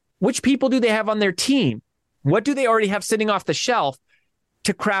strengths? Which people do they have on their team? What do they already have sitting off the shelf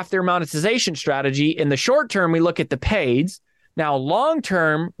to craft their monetization strategy? In the short term, we look at the paids. Now, long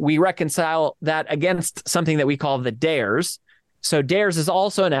term, we reconcile that against something that we call the DARES. So DARES is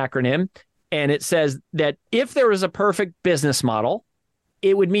also an acronym, and it says that if there was a perfect business model,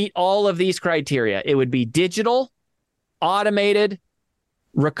 it would meet all of these criteria. It would be digital, automated,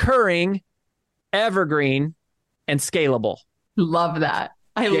 recurring, evergreen, and scalable. Love that.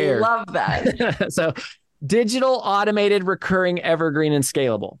 I love that. So digital, automated, recurring, evergreen, and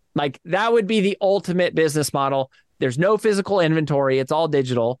scalable. Like that would be the ultimate business model. There's no physical inventory. It's all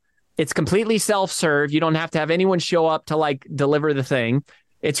digital. It's completely self-serve. You don't have to have anyone show up to like deliver the thing.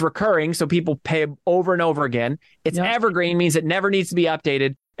 It's recurring, so people pay over and over again. It's evergreen, means it never needs to be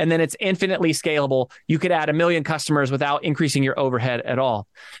updated. And then it's infinitely scalable. You could add 1 million customers without increasing your overhead at all.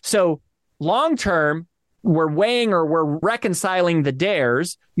 So long-term, we're weighing or we're reconciling the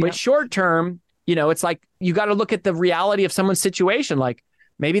DARES, but short-term, it's like you got to look at the reality of someone's situation. Like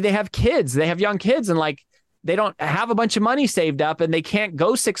maybe they have kids, they have young kids, and like they don't have a bunch of money saved up and they can't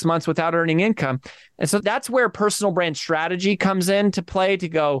go 6 months without earning income. And so that's where personal brand strategy comes into play to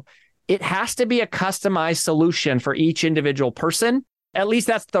go, it has to be a customized solution for each individual person. At least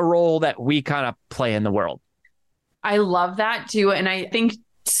that's the role that we kind of play in the world. I love that too. And I think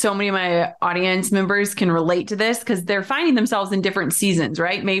so many of my audience members can relate to this because they're finding themselves in different seasons,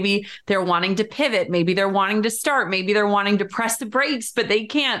 right? Maybe they're wanting to pivot. Maybe they're wanting to start. Maybe they're wanting to press the brakes, but they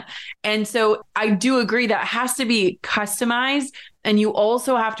can't. And so I do agree that has to be customized. And you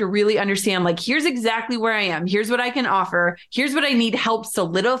also have to really understand, like, here's exactly where I am. Here's what I can offer. Here's what I need help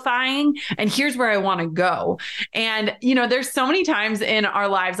solidifying. And here's where I want to go. And, there's so many times in our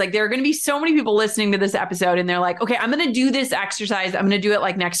lives, like there are going to be so many people listening to this episode and they're like, okay, I'm going to do this exercise. I'm going to do it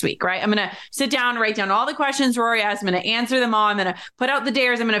like next week, right? I'm going to sit down, write down all the questions Rory asked. I'm going to answer them all. I'm going to put out the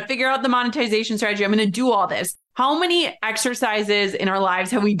DARES. I'm going to figure out the monetization strategy. I'm going to do all this. How many exercises in our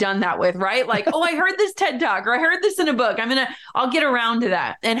lives have we done that with, right? Like, oh, I heard this TED Talk or I heard this in a book. I'll get around to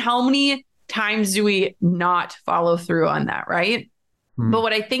that. And how many times do we not follow through on that, right? But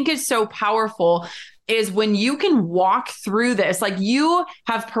what I think is so powerful is when you can walk through this, like you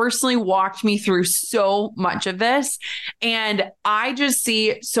have personally walked me through so much of this. And I just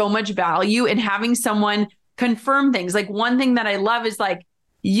see so much value in having someone confirm things. Like one thing that I love is like,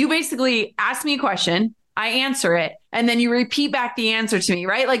 you basically ask me a question, I answer it, and then you repeat back the answer to me,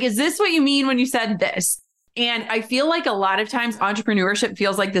 right? Like, is this what you mean when you said this? And I feel like a lot of times entrepreneurship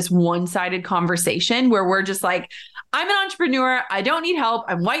feels like this one-sided conversation where we're just like, I'm an entrepreneur. I don't need help.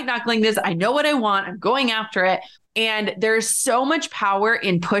 I'm white knuckling this. I know what I want. I'm going after it. And there's so much power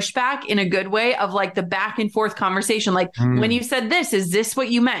in pushback in a good way of like the back and forth conversation. Like when you said this, is this what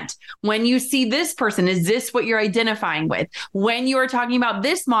you meant? When you see this person, is this what you're identifying with? When you are talking about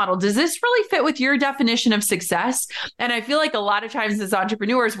this model, does this really fit with your definition of success? And I feel like a lot of times as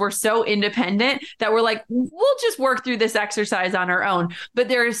entrepreneurs, we're so independent that we're like, we'll just work through this exercise on our own. But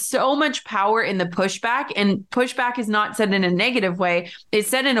there is so much power in the pushback, and pushback is not said in a negative way. It's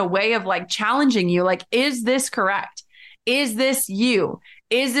said in a way of like challenging you. Like, is this correct? Is this you?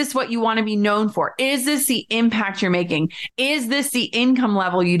 Is this what you want to be known for? Is this the impact you're making? Is this the income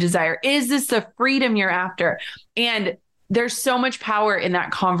level you desire? Is this the freedom you're after? And there's so much power in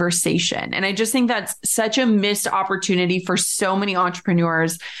that conversation. And I just think that's such a missed opportunity for so many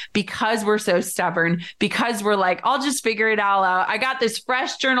entrepreneurs because we're so stubborn, because we're like, I'll just figure it all out. I got this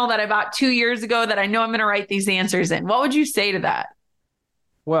fresh journal that I bought 2 years ago that I know I'm going to write these answers in. What would you say to that?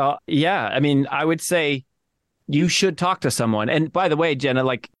 Well, yeah, I mean, I would say you should talk to someone. And by the way, Jenna,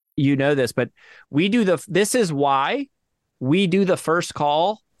 like, you know this, but this is why we do the first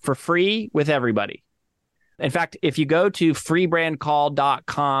call for free with everybody. In fact, if you go to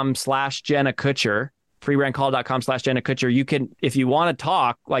freebrandcall.com/Jenna Kutcher, freebrandcall.com/Jenna Kutcher, you can, if you want to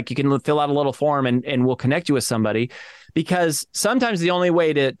talk, like you can fill out a little form and we'll connect you with somebody, because sometimes the only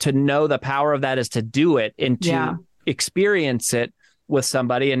way to know the power of that is to do it and to experience it with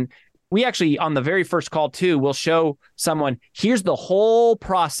somebody. And we actually, on the very first call too, we'll show someone, here's the whole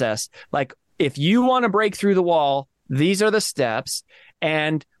process. Like, if you want to break through the wall, these are the steps.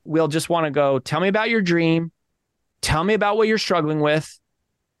 And we'll just want to go, tell me about your dream. Tell me about what you're struggling with.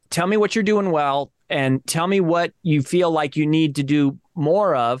 Tell me what you're doing well. and tell me what you feel like you need to do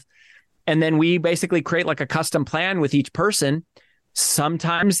more of. And then we basically create like a custom plan with each person.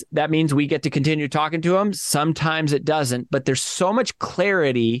 Sometimes that means we get to continue talking to them. Sometimes it doesn't, but there's so much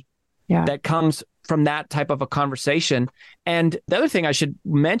clarity that comes from that type of a conversation. And the other thing I should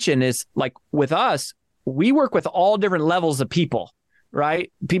mention is, like, with us, we work with all different levels of people,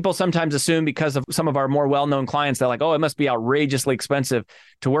 right? People sometimes assume because of some of our more well-known clients, they're like, oh, it must be outrageously expensive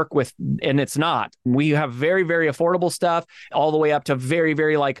to work with. And it's not. We have very, very affordable stuff all the way up to very,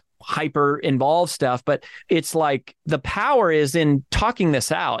 very like hyper involved stuff. But it's like the power is in talking this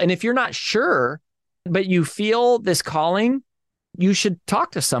out. And if you're not sure, but you feel this calling, you should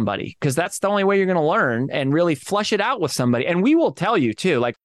talk to somebody, because that's the only way you're going to learn and really flush it out with somebody. And we will tell you too,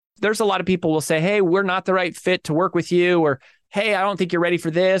 like, there's a lot of people will say, hey, we're not the right fit to work with you, or hey, I don't think you're ready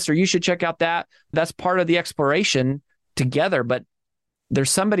for this, or you should check out that. That's part of the exploration together. But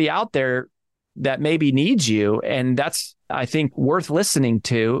there's somebody out there that maybe needs you. And that's, I think, worth listening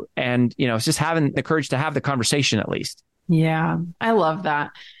to. And, it's just having the courage to have the conversation at least. Yeah, I love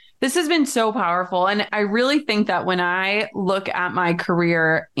that. This has been so powerful. And I really think that when I look at my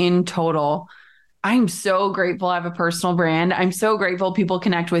career in total, I'm so grateful I have a personal brand. I'm so grateful people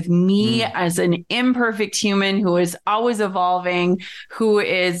connect with me as an imperfect human who is always evolving, who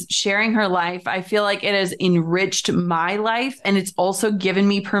is sharing her life. I feel like it has enriched my life, and it's also given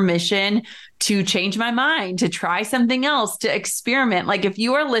me permission to change my mind, to try something else, to experiment. Like, if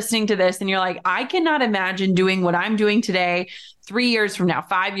you are listening to this and you're like, I cannot imagine doing what I'm doing today 3 years from now,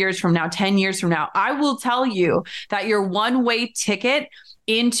 5 years from now, 10 years from now, I will tell you that your one-way ticket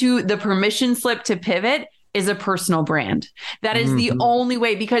into the permission slip to pivot is a personal brand. That is the only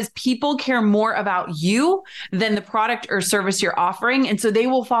way, because people care more about you than the product or service you're offering. And so they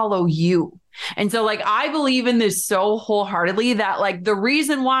will follow you. And so, like, I believe in this so wholeheartedly that, like, the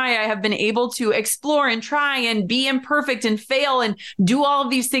reason why I have been able to explore and try and be imperfect and fail and do all of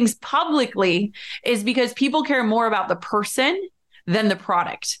these things publicly is because people care more about the person than the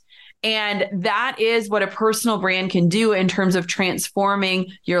product. And that is what a personal brand can do in terms of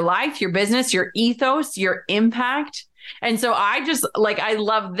transforming your life, your business, your ethos, your impact. And so I just, like, I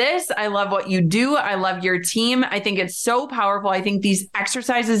love this. I love what you do. I love your team. I think it's so powerful. I think these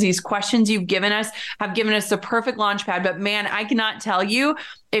exercises, these questions you've given us have given us the perfect launch pad. But man, I cannot tell you,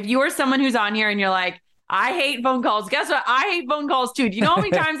 if you are someone who's on here and you're like, I hate phone calls. Guess what? I hate phone calls too. Do you know how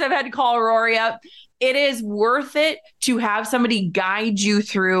many times I've had to call Rory up? It is worth it to have somebody guide you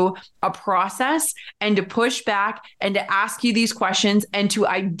through a process and to push back and to ask you these questions and to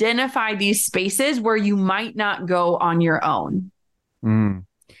identify these spaces where you might not go on your own.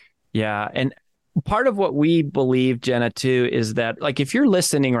 Yeah. And part of what we believe, Jenna, too, is that, like, if you're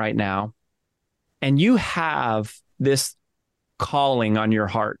listening right now and you have this calling on your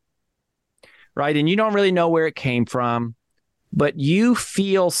heart, right? And you don't really know where it came from, but you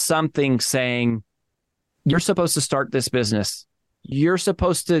feel something saying, you're supposed to start this business. You're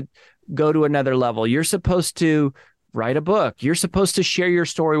supposed to go to another level. You're supposed to write a book. You're supposed to share your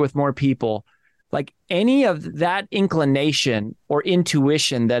story with more people. Like, any of that inclination or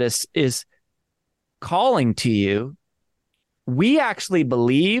intuition that is calling to you, we actually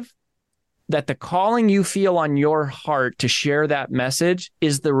believe that the calling you feel on your heart to share that message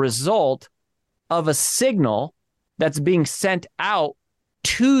is the result of a signal that's being sent out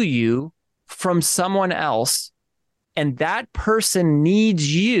to you from someone else, and that person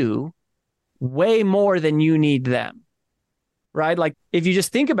needs you way more than you need them, right? Like, if you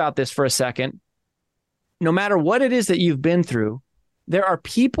just think about this for a second, no matter what it is that you've been through, there are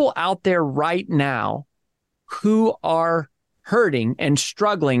people out there right now who are hurting and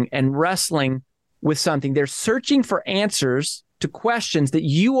struggling and wrestling with something. They're searching for answers to questions that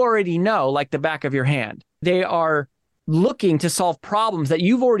you already know like the back of your hand. They are looking to solve problems that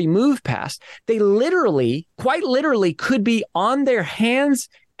you've already moved past. They literally, quite literally, could be on their hands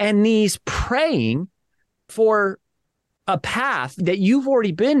and knees praying for a path that you've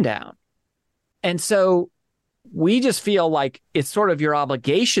already been down. And so we just feel like it's sort of your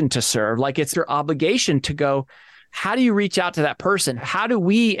obligation to serve, like it's your obligation to go, how do you reach out to that person? How do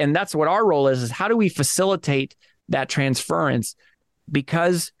we, and that's what our role is how do we facilitate that transference?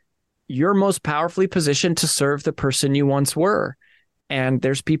 Because you're most powerfully positioned to serve the person you once were. And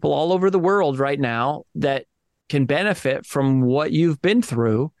there's people all over the world right now that can benefit from what you've been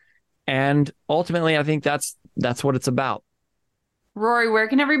through. And ultimately, I think that's what it's about. Rory, where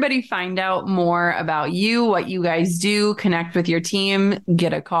can everybody find out more about you, what you guys do, connect with your team,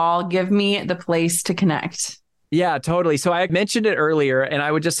 get a call? Give me the place to connect. Yeah, totally. So I mentioned it earlier, and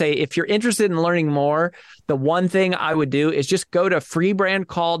I would just say, if you're interested in learning more, the one thing I would do is just go to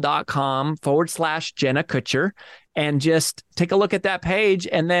freebrandcall.com/Jenna Kutcher and just take a look at that page.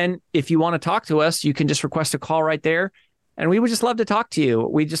 And then if you want to talk to us, you can just request a call right there. And we would just love to talk to you.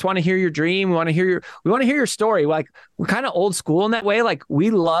 We just want to hear your dream. We want to hear your story. Like, we're kind of old school in that way. Like,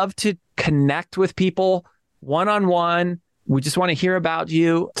 we love to connect with people one-on-one. We just want to hear about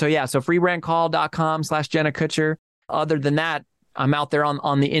you. So freebrandcall.com/Jenna Kutcher. Other than that, I'm out there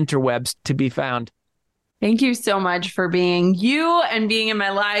on the interwebs to be found. Thank you so much for being you and being in my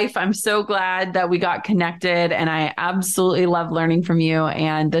life. I'm so glad that we got connected, and I absolutely love learning from you.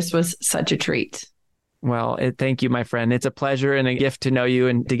 And this was such a treat. Well, thank you, my friend. It's a pleasure and a gift to know you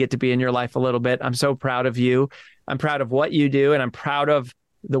and to get to be in your life a little bit. I'm so proud of you. I'm proud of what you do, and I'm proud of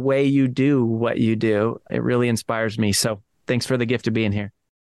the way you do what you do. It really inspires me. So thanks for the gift of being here.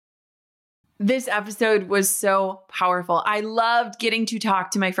 This episode was so powerful. I loved getting to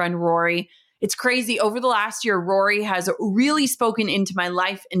talk to my friend Rory. It's crazy. Over the last year, Rory has really spoken into my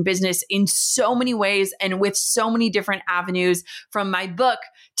life and business in so many ways and with so many different avenues, from my book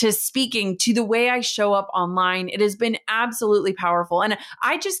to speaking to the way I show up online. It has been absolutely powerful. And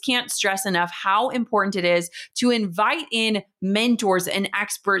I just can't stress enough how important it is to invite in mentors and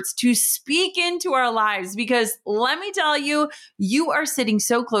experts to speak into our lives, because let me tell you, you are sitting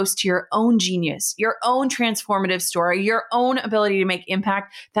so close to your own genius, your own transformative story, your own ability to make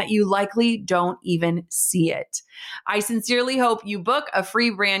impact that you likely don't even see it. I sincerely hope you book a free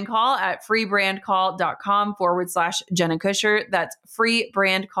brand call at freebrandcall.com/Jenna Kutcher. That's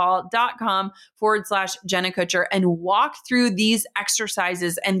freebrandcall.com/Jenna Kutcher, and walk through these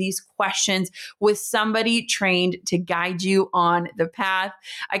exercises and these questions with somebody trained to guide you on the path.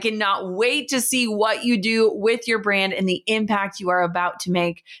 I cannot wait to see what you do with your brand and the impact you are about to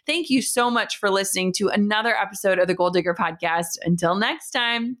make. Thank you so much for listening to another episode of the Goal Digger Podcast. Until next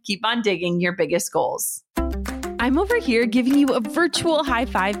time, keep on digging your biggest goals. I'm over here giving you a virtual high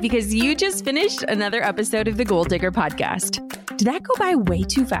five because you just finished another episode of the Goal Digger Podcast. Did that go by way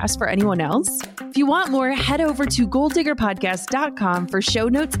too fast for anyone else? If you want more, head over to goaldiggerpodcast.com for show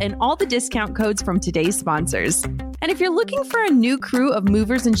notes and all the discount codes from today's sponsors. And if you're looking for a new crew of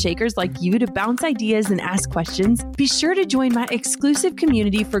movers and shakers like you to bounce ideas and ask questions, be sure to join my exclusive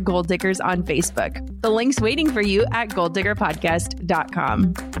community for Goal Diggers on Facebook. The link's waiting for you at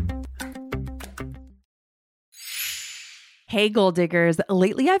goaldiggerpodcast.com. Hey, Goal Diggers.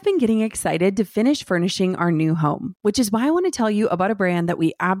 Lately, I've been getting excited to finish furnishing our new home, which is why I want to tell you about a brand that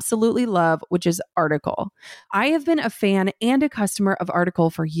we absolutely love, which is Article. I have been a fan and a customer of Article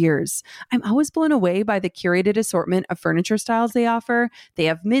for years. I'm always blown away by the curated assortment of furniture styles they offer. They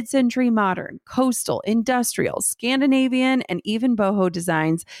have mid-century modern, coastal, industrial, Scandinavian, and even boho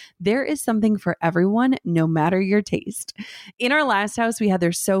designs. There is something for everyone, no matter your taste. In our last house, we had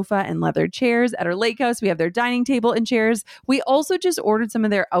their sofa and leather chairs. At our lake house, we have their dining table and chairs. We also just ordered some of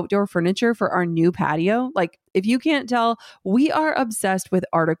their outdoor furniture for our new patio. Like, if you can't tell, we are obsessed with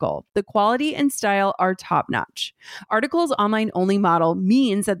Article. The quality and style are top notch. Article's online only model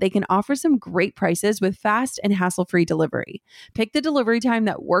means that they can offer some great prices with fast and hassle-free delivery. Pick the delivery time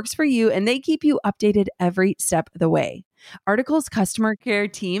that works for you, and they keep you updated every step of the way. Article's customer care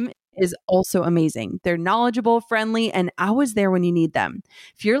team is also amazing. They're knowledgeable, friendly, and always there when you need them.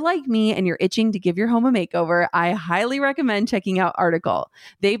 If you're like me and you're itching to give your home a makeover, I highly recommend checking out Article.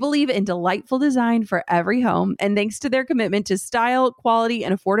 They believe in delightful design for every home, and thanks to their commitment to style, quality,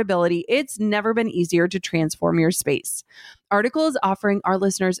 and affordability, it's never been easier to transform your space. Article is offering our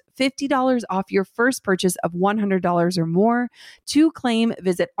listeners $50 off your first purchase of $100 or more. To claim,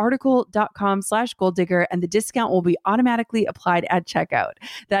 visit article.com/goaldigger, and the discount will be automatically applied at checkout.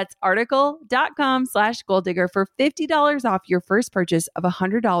 That's article.com/goaldigger for $50 off your first purchase of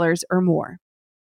 $100 or more.